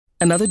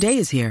Another day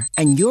is here,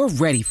 and you're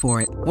ready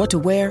for it. What to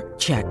wear?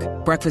 Check.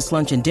 Breakfast,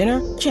 lunch, and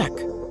dinner? Check.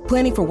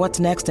 Planning for what's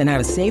next and how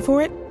to save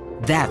for it?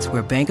 That's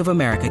where Bank of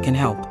America can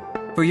help.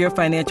 For your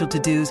financial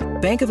to-dos,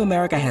 Bank of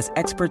America has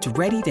experts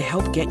ready to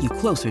help get you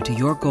closer to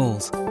your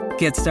goals.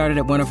 Get started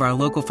at one of our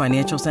local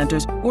financial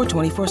centers or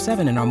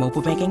 24/7 in our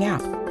mobile banking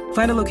app.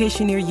 Find a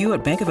location near you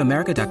at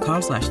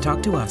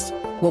bankofamerica.com/talktous.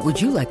 What would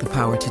you like the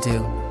power to do?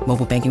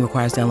 Mobile banking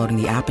requires downloading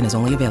the app and is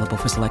only available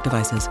for select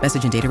devices.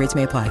 Message and data rates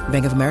may apply.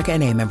 Bank of America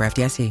N.A., member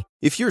FDIC.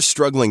 If you're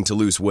struggling to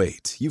lose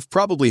weight, you've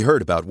probably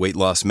heard about weight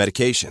loss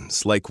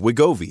medications like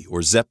Wegovy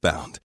or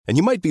Zepbound, and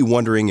you might be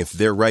wondering if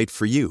they're right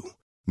for you.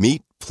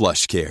 Meet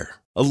PlushCare,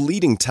 a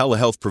leading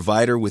telehealth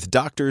provider with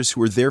doctors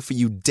who are there for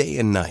you day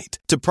and night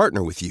to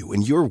partner with you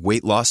in your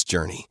weight loss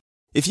journey.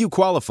 If you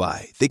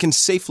qualify, they can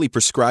safely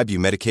prescribe you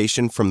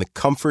medication from the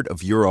comfort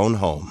of your own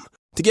home.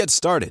 To get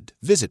started,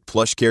 visit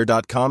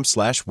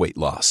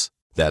plushcare.com/weightloss.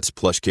 That's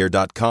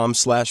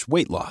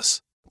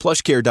plushcare.com/weightloss.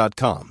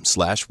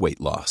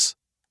 plushcare.com/weightloss.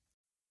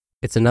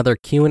 It's another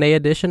Q&A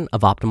edition of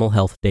Optimal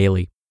Health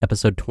Daily,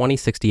 episode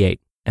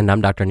 2068, and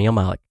I'm Dr. Neil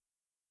Malik.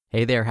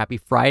 Hey there, happy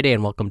Friday,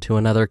 and welcome to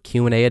another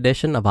Q&A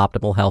edition of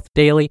Optimal Health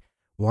Daily,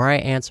 where I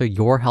answer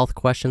your health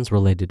questions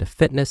related to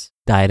fitness,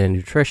 diet and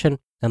nutrition,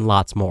 and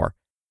lots more.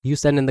 You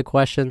send in the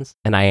questions,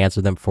 and I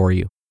answer them for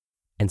you.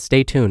 And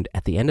stay tuned.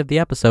 At the end of the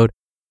episode,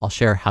 I'll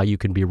share how you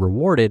can be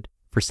rewarded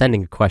for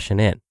sending a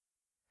question in.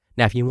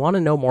 Now, if you want to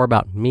know more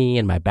about me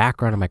and my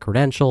background and my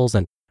credentials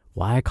and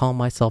why I call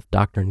myself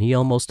Dr.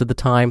 Neil most of the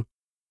time,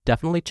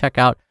 definitely check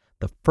out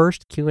the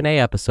first Q&A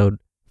episode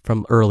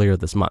from earlier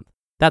this month.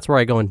 That's where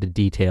I go into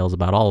details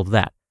about all of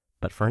that.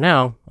 But for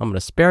now, I'm going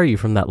to spare you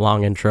from that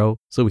long intro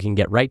so we can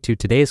get right to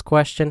today's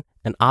question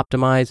and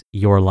optimize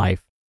your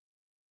life.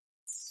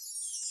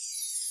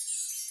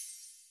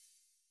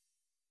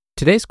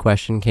 Today's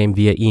question came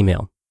via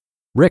email.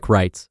 Rick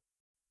writes,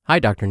 "Hi,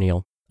 Dr.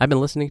 Neil. I've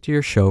been listening to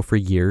your show for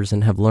years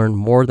and have learned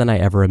more than I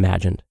ever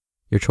imagined.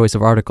 Your choice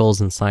of articles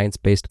and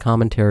science-based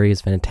commentary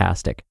is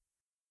fantastic.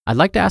 I'd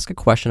like to ask a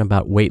question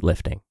about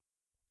weightlifting.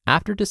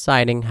 After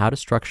deciding how to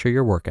structure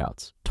your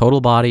workouts, total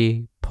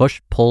body,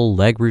 push-pull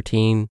leg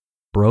routine,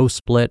 bro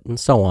split, and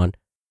so on,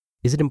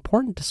 is it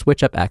important to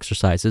switch up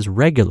exercises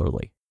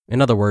regularly?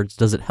 In other words,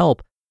 does it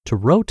help to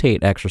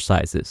rotate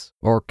exercises,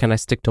 or can I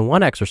stick to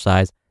one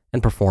exercise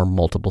and perform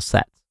multiple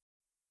sets?"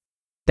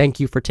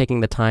 Thank you for taking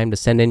the time to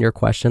send in your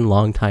question,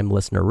 longtime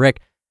listener Rick,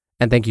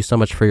 and thank you so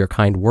much for your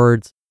kind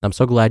words. I'm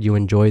so glad you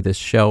enjoy this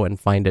show and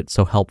find it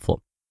so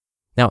helpful.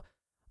 Now,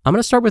 I'm going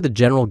to start with the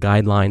general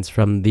guidelines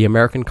from the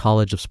American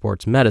College of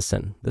Sports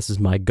Medicine. This is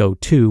my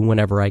go-to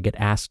whenever I get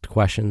asked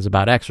questions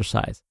about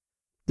exercise.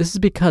 This is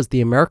because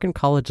the American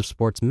College of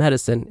Sports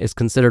Medicine is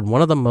considered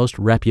one of the most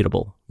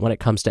reputable when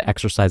it comes to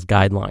exercise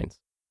guidelines.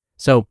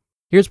 So,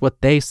 here's what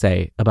they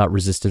say about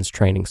resistance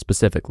training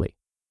specifically.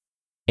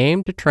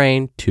 Aim to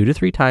train 2 to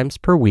 3 times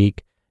per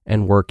week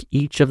and work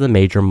each of the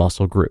major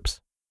muscle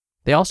groups.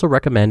 They also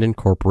recommend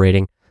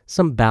incorporating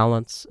some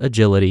balance,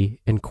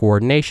 agility, and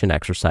coordination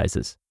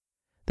exercises.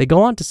 They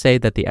go on to say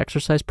that the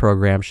exercise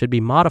program should be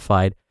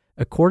modified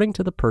according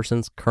to the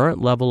person's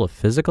current level of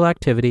physical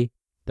activity,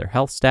 their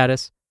health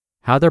status,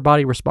 how their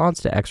body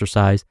responds to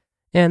exercise,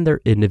 and their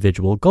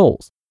individual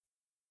goals.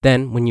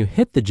 Then, when you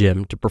hit the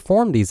gym to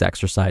perform these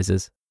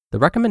exercises, the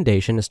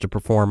recommendation is to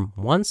perform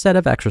one set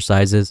of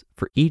exercises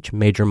for each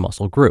major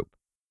muscle group.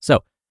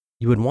 So,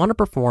 you would want to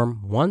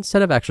perform one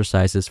set of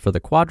exercises for the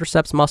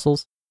quadriceps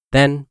muscles,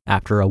 then,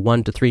 after a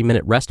 1 to 3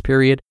 minute rest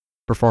period,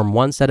 perform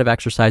one set of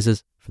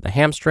exercises for the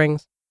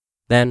hamstrings,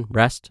 then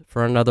rest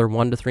for another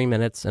 1 to 3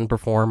 minutes and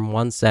perform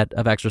one set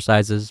of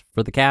exercises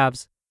for the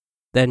calves,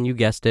 then, you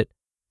guessed it,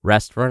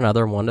 rest for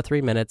another 1 to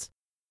 3 minutes,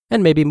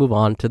 and maybe move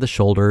on to the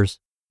shoulders,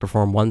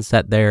 perform one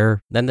set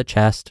there, then the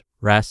chest,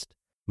 rest,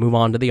 move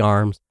on to the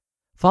arms.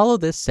 Follow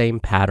this same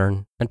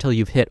pattern until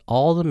you've hit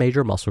all the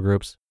major muscle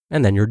groups,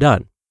 and then you're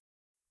done.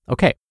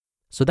 Okay,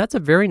 so that's a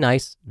very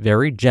nice,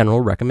 very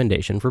general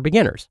recommendation for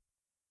beginners.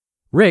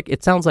 Rick,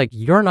 it sounds like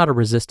you're not a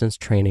resistance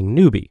training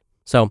newbie,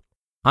 so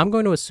I'm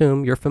going to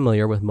assume you're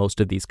familiar with most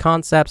of these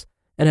concepts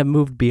and have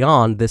moved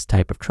beyond this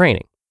type of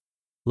training.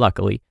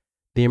 Luckily,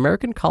 the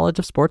American College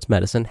of Sports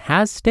Medicine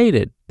has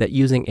stated that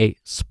using a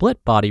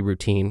split body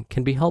routine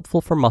can be helpful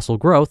for muscle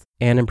growth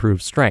and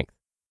improved strength.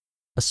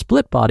 A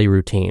split body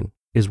routine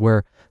is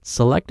where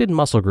selected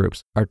muscle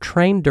groups are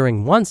trained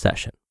during one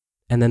session,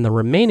 and then the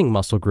remaining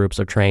muscle groups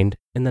are trained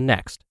in the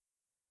next.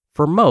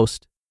 For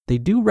most, they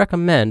do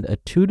recommend a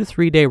 2 to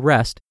 3 day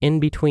rest in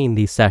between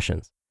these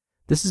sessions.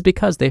 This is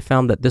because they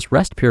found that this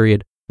rest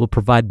period will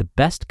provide the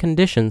best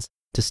conditions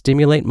to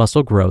stimulate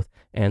muscle growth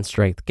and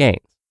strength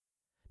gains.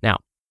 Now,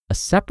 a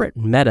separate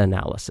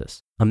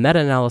meta-analysis, a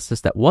meta-analysis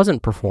that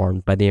wasn't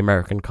performed by the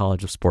American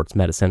College of Sports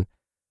Medicine,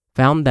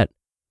 found that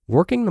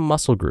working the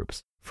muscle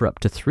groups for up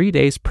to 3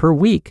 days per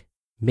week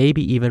may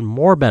be even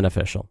more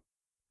beneficial.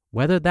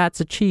 Whether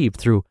that's achieved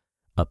through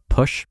a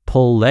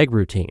push-pull leg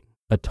routine,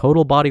 a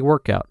total body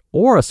workout,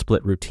 or a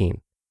split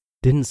routine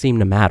didn't seem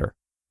to matter.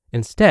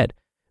 Instead,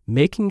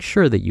 making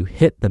sure that you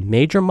hit the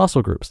major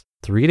muscle groups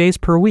 3 days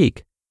per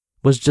week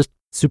was just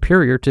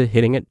superior to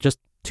hitting it just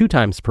 2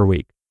 times per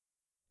week.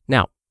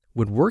 Now,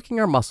 would working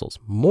our muscles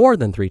more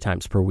than 3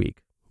 times per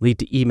week lead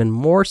to even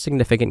more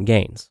significant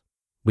gains?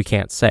 We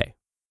can't say.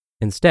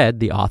 Instead,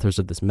 the authors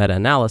of this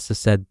meta-analysis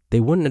said they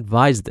wouldn't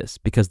advise this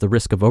because the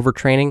risk of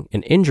overtraining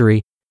and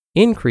injury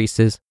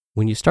increases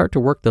when you start to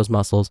work those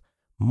muscles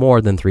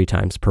more than 3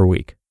 times per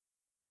week.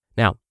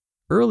 Now,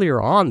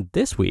 earlier on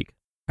this week,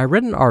 I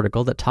read an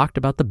article that talked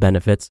about the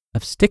benefits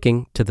of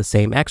sticking to the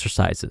same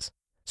exercises,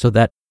 so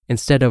that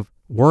instead of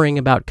worrying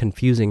about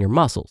confusing your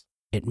muscles,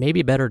 it may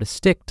be better to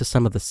stick to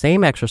some of the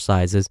same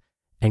exercises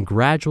and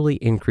gradually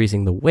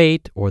increasing the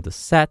weight or the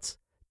sets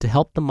to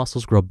help the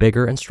muscles grow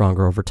bigger and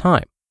stronger over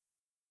time.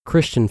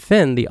 Christian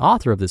Finn, the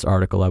author of this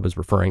article I was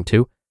referring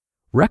to,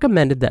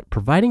 recommended that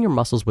providing your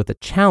muscles with a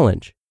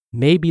challenge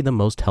may be the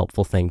most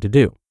helpful thing to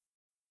do.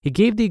 He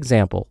gave the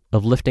example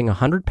of lifting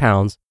 100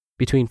 pounds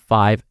between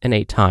 5 and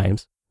 8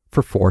 times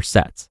for 4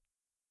 sets.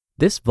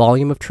 This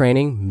volume of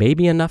training may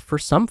be enough for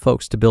some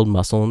folks to build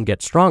muscle and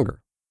get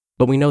stronger,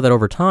 but we know that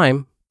over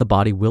time, the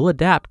body will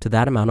adapt to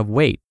that amount of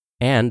weight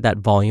and that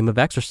volume of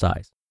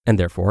exercise, and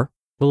therefore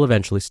will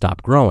eventually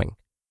stop growing.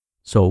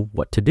 So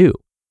what to do?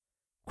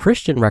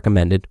 Christian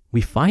recommended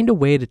we find a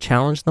way to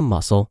challenge the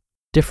muscle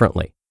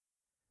differently.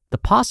 The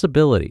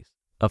possibilities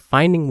of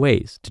finding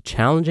ways to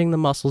challenging the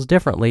muscles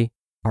differently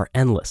are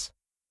endless.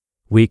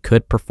 We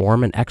could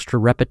perform an extra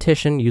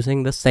repetition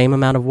using the same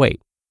amount of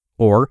weight,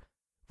 or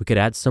we could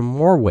add some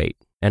more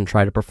weight and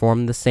try to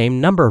perform the same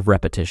number of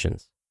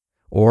repetitions,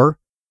 or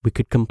we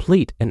could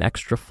complete an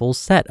extra full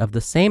set of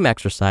the same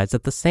exercise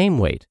at the same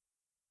weight.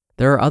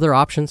 There are other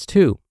options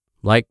too,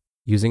 like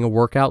using a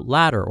workout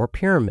ladder or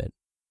pyramid,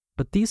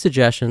 but these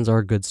suggestions are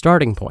a good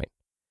starting point.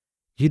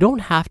 You don't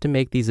have to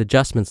make these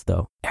adjustments,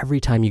 though, every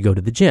time you go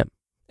to the gym.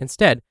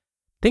 Instead,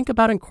 think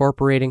about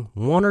incorporating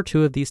 1 or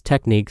 2 of these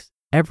techniques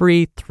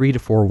every 3 to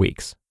 4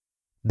 weeks.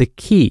 The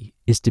key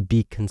is to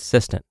be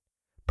consistent.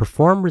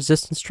 Perform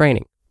resistance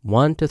training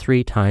 1 to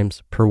 3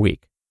 times per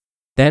week.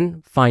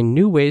 Then find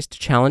new ways to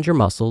challenge your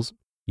muscles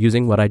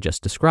using what I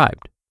just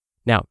described.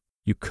 Now,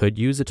 you could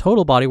use a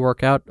total body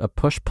workout, a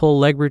push-pull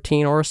leg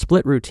routine, or a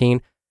split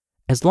routine.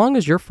 As long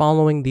as you're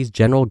following these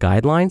general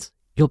guidelines,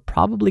 you'll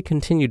probably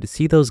continue to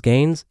see those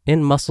gains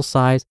in muscle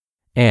size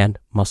and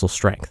muscle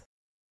strength.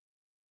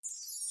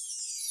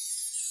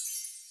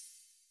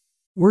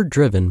 We're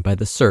driven by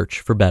the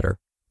search for better,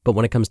 but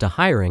when it comes to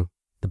hiring,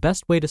 the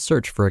best way to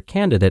search for a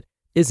candidate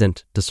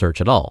isn't to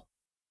search at all.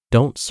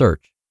 Don't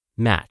search,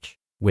 match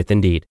with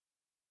Indeed.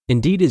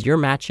 Indeed is your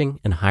matching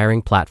and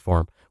hiring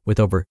platform with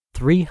over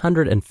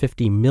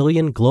 350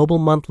 million global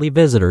monthly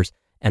visitors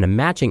and a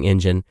matching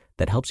engine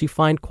that helps you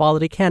find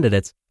quality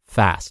candidates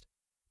fast.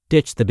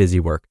 Ditch the busy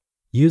work.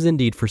 Use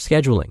Indeed for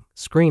scheduling,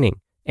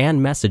 screening, and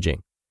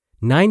messaging.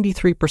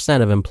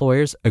 93% of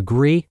employers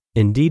agree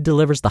Indeed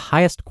delivers the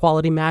highest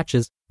quality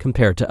matches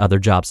compared to other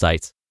job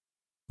sites.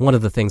 One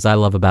of the things I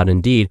love about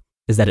Indeed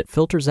is that it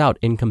filters out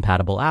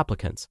incompatible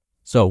applicants.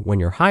 So when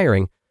you're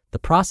hiring, the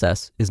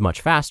process is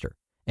much faster,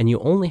 and you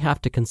only have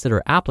to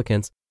consider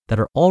applicants that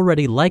are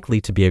already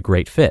likely to be a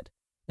great fit.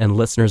 And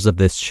listeners of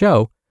this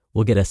show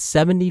will get a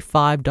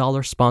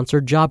 $75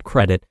 sponsored job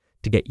credit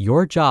to get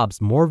your jobs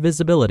more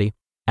visibility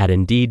at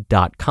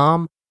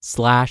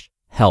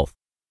Indeed.com/health.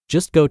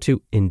 Just go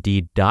to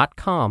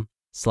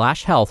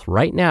Indeed.com/health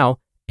right now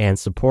and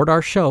support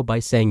our show by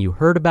saying you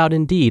heard about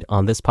Indeed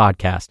on this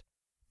podcast.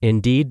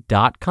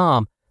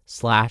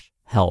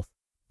 Indeed.com/health.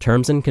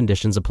 Terms and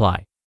conditions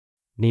apply.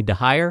 Need to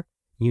hire?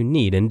 You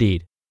need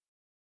Indeed.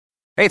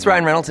 Hey, it's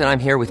Ryan Reynolds, and I'm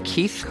here with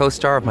Keith,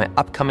 co-star of my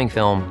upcoming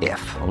film,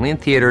 If, only in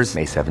theaters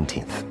May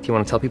 17th. Do you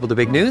want to tell people the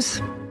big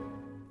news?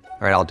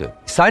 All right, I'll do it.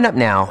 Sign up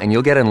now and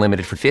you'll get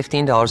unlimited for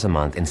 $15 a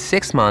month and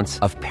 6 months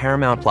of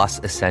Paramount Plus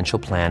Essential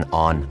Plan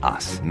on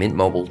us.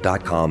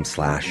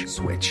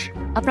 MintMobile.com/switch.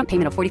 Upfront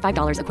payment of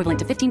 $45 equivalent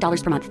to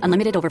 $15 per month.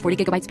 Unlimited over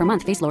 40 gigabytes per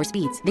month. Face lower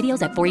speeds.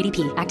 Videos at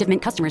 480p. Active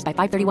Mint customers by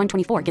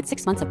 531.24 get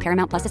 6 months of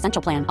Paramount Plus Essential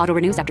Plan. Auto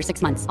renews after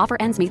 6 months. Offer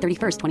ends May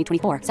 31st,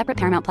 2024. Separate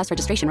Paramount Plus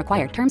registration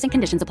required. Terms and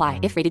conditions apply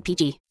if rated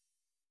PG.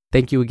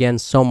 Thank you again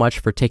so much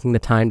for taking the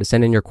time to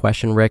send in your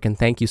question, Rick, and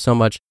thank you so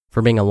much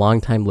for being a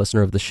longtime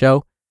listener of the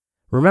show.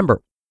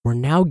 Remember, we're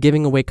now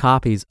giving away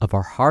copies of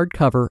our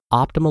hardcover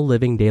Optimal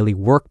Living Daily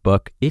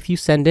Workbook if you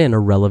send in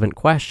a relevant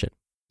question.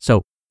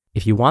 So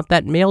if you want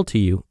that mailed to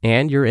you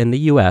and you're in the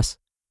U.S.,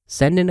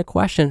 send in a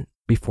question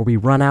before we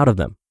run out of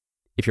them.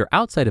 If you're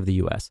outside of the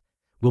U.S.,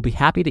 we'll be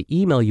happy to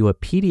email you a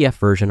PDF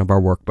version of our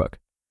workbook.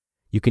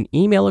 You can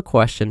email a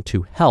question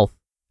to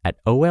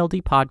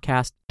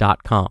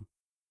health@oldpodcast.com.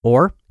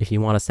 Or if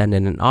you want to send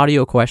in an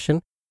audio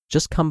question,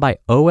 just come by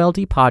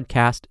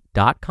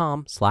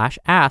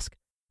oldpodcast.com/ask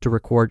to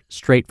record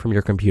straight from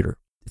your computer.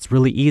 It's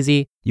really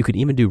easy. You can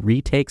even do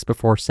retakes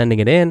before sending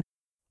it in.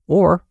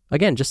 Or,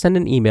 again, just send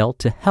an email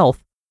to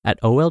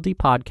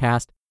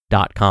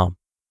health@oldpodcast.com.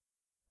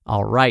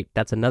 All right,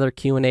 that's another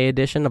Q&A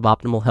edition of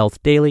Optimal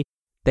Health Daily.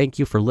 Thank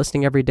you for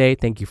listening every day.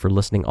 Thank you for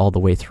listening all the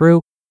way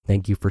through.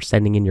 Thank you for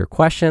sending in your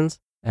questions.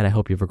 And I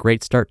hope you have a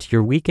great start to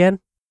your weekend.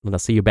 And I'll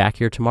see you back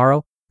here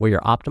tomorrow where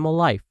your optimal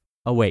life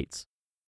awaits.